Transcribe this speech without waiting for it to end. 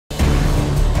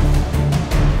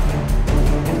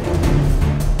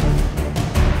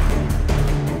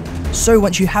So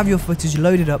once you have your footage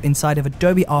loaded up inside of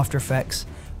Adobe After Effects,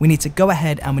 we need to go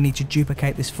ahead and we need to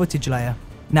duplicate this footage layer.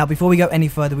 Now before we go any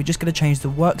further, we're just going to change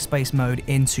the workspace mode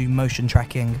into motion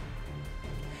tracking.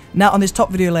 Now on this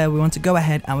top video layer, we want to go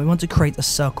ahead and we want to create a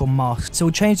circle mask. So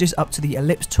we'll change this up to the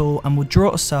ellipse tool and we'll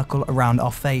draw a circle around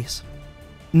our face.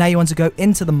 Now you want to go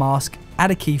into the mask, add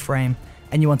a keyframe,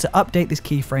 and you want to update this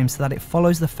keyframe so that it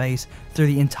follows the face through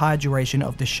the entire duration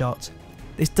of the shot.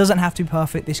 This doesn't have to be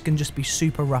perfect, this can just be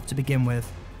super rough to begin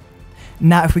with.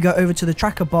 Now if we go over to the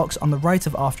tracker box on the right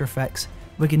of After Effects,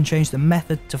 we can change the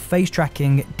method to face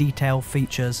tracking detail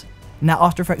features. Now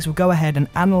After Effects will go ahead and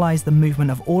analyze the movement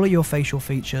of all of your facial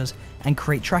features and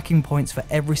create tracking points for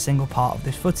every single part of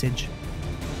this footage.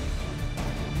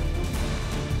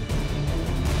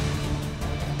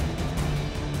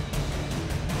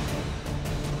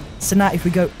 So now if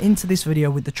we go into this video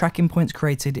with the tracking points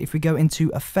created, if we go into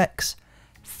Effects,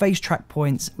 Face Track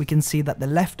Points, we can see that the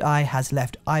left eye has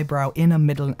left eyebrow, inner,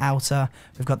 middle and outer.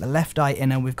 We've got the left eye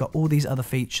inner, we've got all these other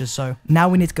features. So now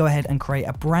we need to go ahead and create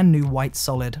a brand new white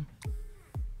solid.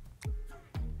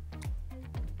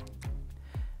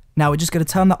 Now we're just going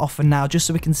to turn that off for now just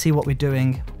so we can see what we're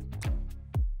doing.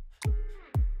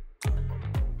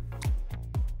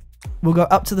 We'll go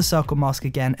up to the circle mask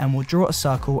again and we'll draw a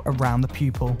circle around the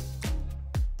pupil.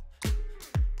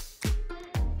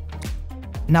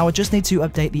 Now I just need to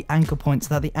update the anchor point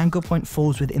so that the anchor point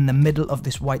falls within the middle of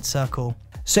this white circle.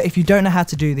 So if you don't know how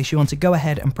to do this, you want to go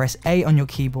ahead and press A on your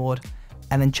keyboard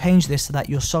and then change this so that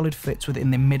your solid fits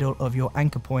within the middle of your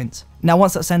anchor point. Now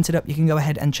once that's centered up, you can go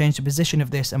ahead and change the position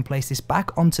of this and place this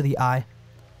back onto the eye.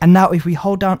 And now if we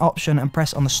hold down Option and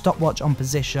press on the stopwatch on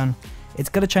position, it's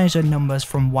going to change the numbers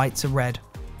from white to red.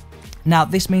 Now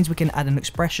this means we can add an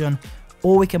expression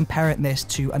or we can parent this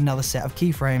to another set of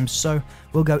keyframes. So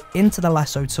we'll go into the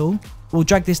lasso tool, we'll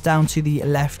drag this down to the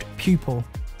left pupil.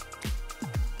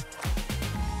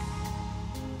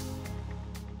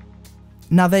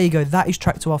 Now there you go, that is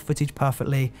tracked to our footage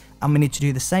perfectly, and we need to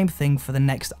do the same thing for the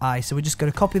next eye. So we're just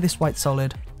going to copy this white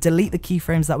solid, delete the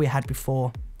keyframes that we had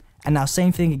before, and now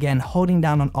same thing again, holding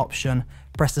down on Option,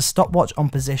 press the stopwatch on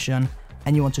position,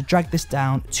 and you want to drag this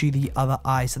down to the other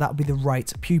eye, so that would be the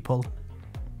right pupil.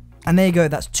 And there you go,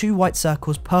 that's two white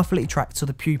circles perfectly tracked to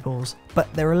the pupils,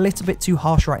 but they're a little bit too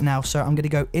harsh right now, so I'm going to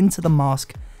go into the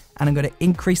mask and I'm going to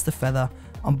increase the feather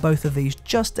on both of these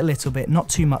just a little bit, not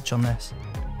too much on this.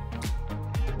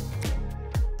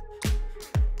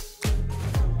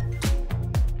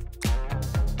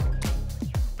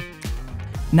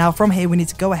 Now from here we need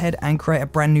to go ahead and create a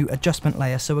brand new adjustment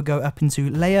layer, so we'll go up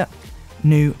into Layer,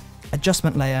 New,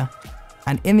 Adjustment Layer,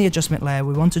 and in the adjustment layer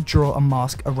we want to draw a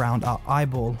mask around our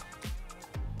eyeball.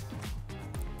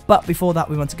 But before that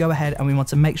we want to go ahead and we want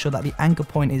to make sure that the anchor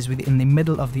point is within the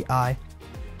middle of the eye,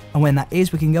 and when that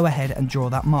is we can go ahead and draw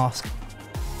that mask.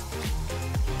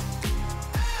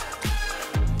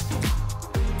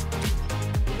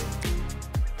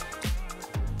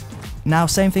 Now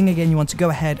same thing again, you want to go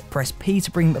ahead, press P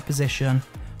to bring the position,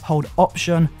 hold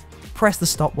Option, press the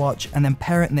stopwatch and then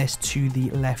parent this to the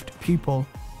left pupil.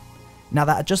 Now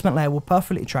that adjustment layer will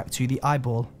perfectly track to the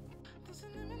eyeball.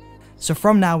 So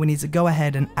from now we need to go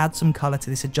ahead and add some color to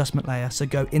this adjustment layer, so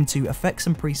go into Effects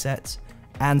and Presets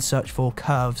and search for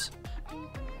Curves.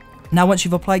 Now once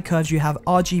you've applied curves you have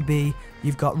RGB,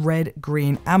 you've got red,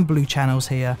 green and blue channels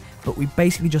here, but we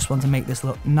basically just want to make this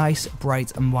look nice,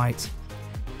 bright and white.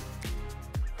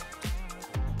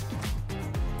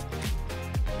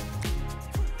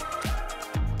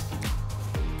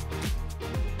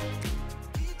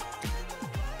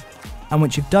 And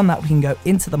once you've done that, we can go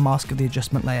into the mask of the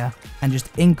adjustment layer and just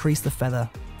increase the feather.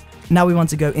 Now we want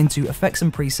to go into Effects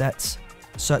and Presets,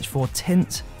 search for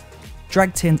Tint,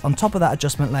 drag Tint on top of that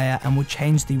adjustment layer and we'll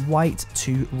change the white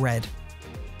to red.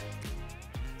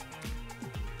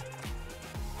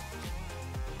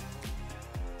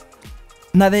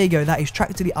 Now there you go, that is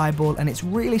tracked to the eyeball and it's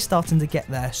really starting to get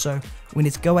there, so we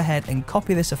need to go ahead and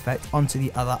copy this effect onto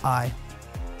the other eye.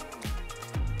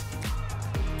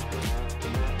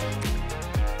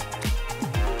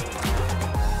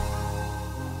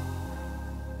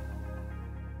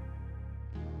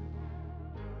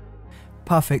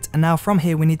 Perfect, and now from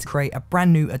here we need to create a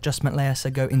brand new adjustment layer, so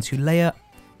go into Layer,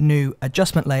 New,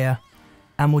 Adjustment Layer,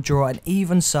 and we'll draw an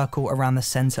even circle around the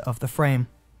center of the frame.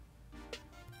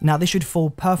 Now this should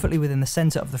fall perfectly within the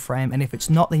center of the frame, and if it's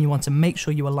not then you want to make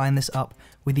sure you align this up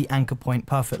with the anchor point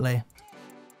perfectly.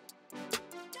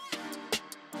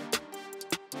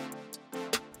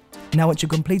 Now once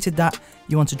you've completed that,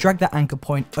 you want to drag that anchor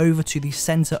point over to the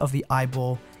center of the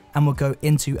eyeball, and we'll go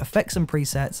into Effects and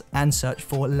Presets and search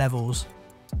for Levels.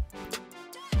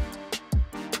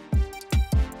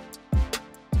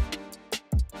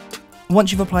 Once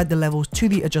you've applied the levels to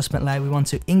the adjustment layer, we want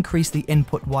to increase the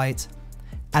input white,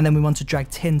 and then we want to drag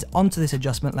tint onto this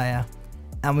adjustment layer,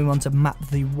 and we want to map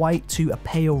the white to a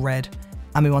pale red,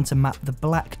 and we want to map the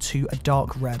black to a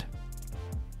dark red.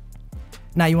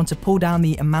 Now you want to pull down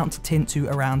the amount of tint to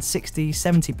around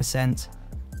 60–70%,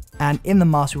 and in the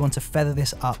mask we want to feather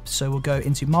this up, so we'll go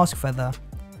into mask feather,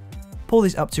 pull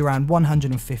this up to around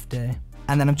 150,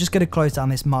 and then I'm just going to close down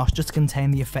this mask just to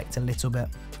contain the effect a little bit.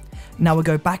 Now we'll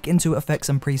go back into effects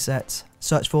and presets,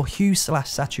 search for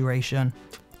hue/saturation,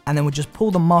 and then we'll just pull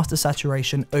the master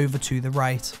saturation over to the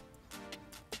right.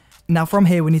 Now from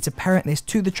here we need to parent this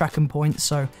to the tracking point,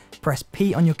 so press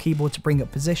P on your keyboard to bring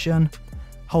up position,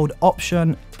 hold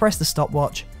Option, press the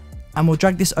stopwatch, and we'll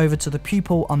drag this over to the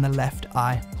pupil on the left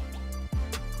eye.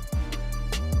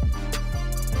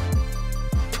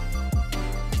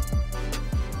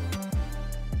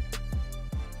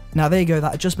 Now there you go,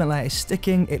 that adjustment layer is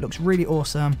sticking, it looks really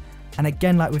awesome, and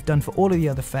again, like we've done for all of the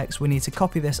other effects, we need to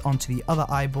copy this onto the other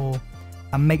eyeball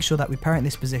and make sure that we parent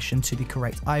this position to the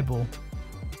correct eyeball.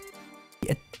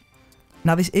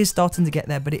 Now this is starting to get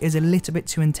there, but it is a little bit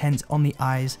too intense on the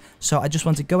eyes, so I just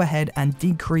want to go ahead and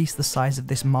decrease the size of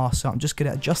this mask, so I'm just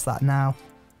going to adjust that now,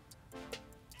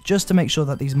 just to make sure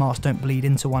that these masks don't bleed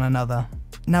into one another.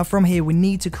 Now from here we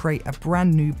need to create a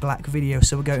brand new black video,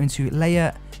 so we'll go into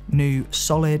Layer, New,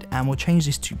 Solid, and we'll change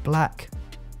this to black.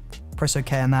 Press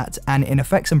OK on that, and in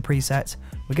Effects and Presets,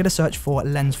 we're going to search for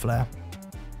Lens Flare.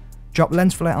 Drop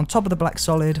Lens Flare on top of the black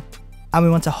solid, and we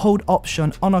want to hold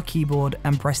Option on our keyboard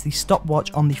and press the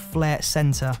stopwatch on the flare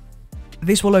center.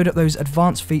 This will load up those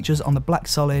advanced features on the black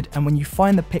solid, and when you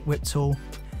find the pick whip tool,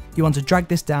 you want to drag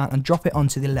this down and drop it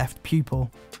onto the left pupil.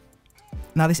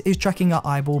 Now this is tracking our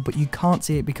eyeball, but you can't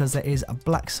see it because there is a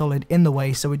black solid in the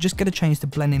way, so we're just going to change the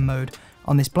blending mode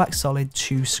on this black solid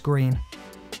to screen.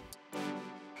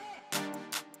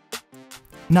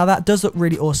 Now that does look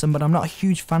really awesome, but I'm not a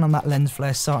huge fan on that lens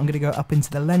flare, so I'm going to go up into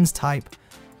the lens type,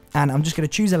 and I'm just going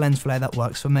to choose a lens flare that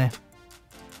works for me.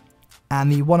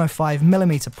 And the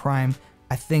 105mm prime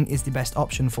I think is the best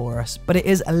option for us, but it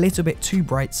is a little bit too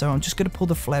bright, so I'm just going to pull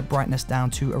the flare brightness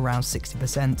down to around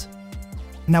 60%.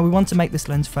 Now we want to make this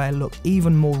lens flare look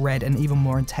even more red and even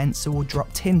more intense, so we'll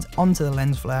drop tint onto the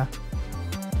lens flare.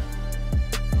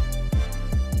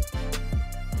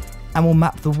 And we'll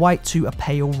map the white to a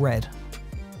pale red.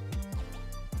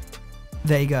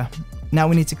 There you go. Now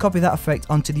we need to copy that effect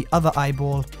onto the other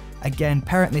eyeball. Again,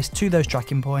 parent this to those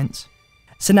tracking points.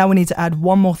 So now we need to add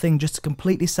one more thing just to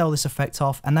completely sell this effect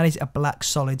off, and that is a black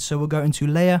solid. So we'll go into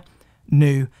Layer,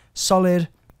 New, Solid,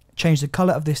 change the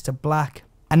color of this to black.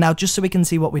 And now just so we can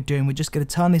see what we're doing, we're just going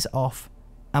to turn this off,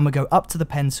 and we'll go up to the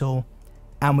pencil,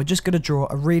 and we're just going to draw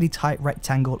a really tight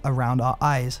rectangle around our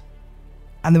eyes.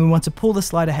 And then we want to pull the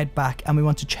slider head back, and we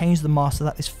want to change the mask so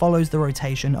that this follows the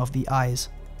rotation of the eyes.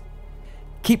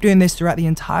 Keep doing this throughout the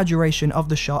entire duration of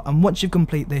the shot, and once you've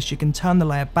completed this, you can turn the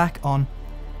layer back on,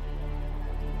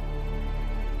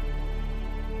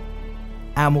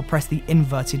 and we'll press the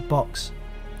inverted box.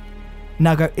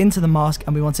 Now go into the mask,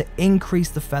 and we want to increase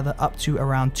the feather up to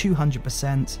around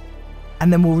 200%,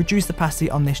 and then we'll reduce the opacity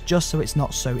on this just so it's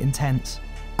not so intense.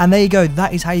 And there you go,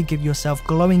 that is how you give yourself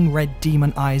glowing red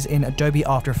demon eyes in Adobe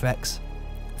After Effects.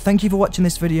 Thank you for watching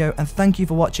this video, and thank you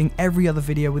for watching every other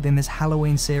video within this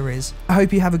Halloween series. I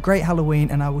hope you have a great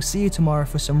Halloween, and I will see you tomorrow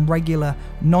for some regular,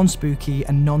 non-spooky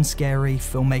and non-scary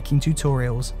filmmaking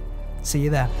tutorials. See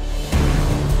you there.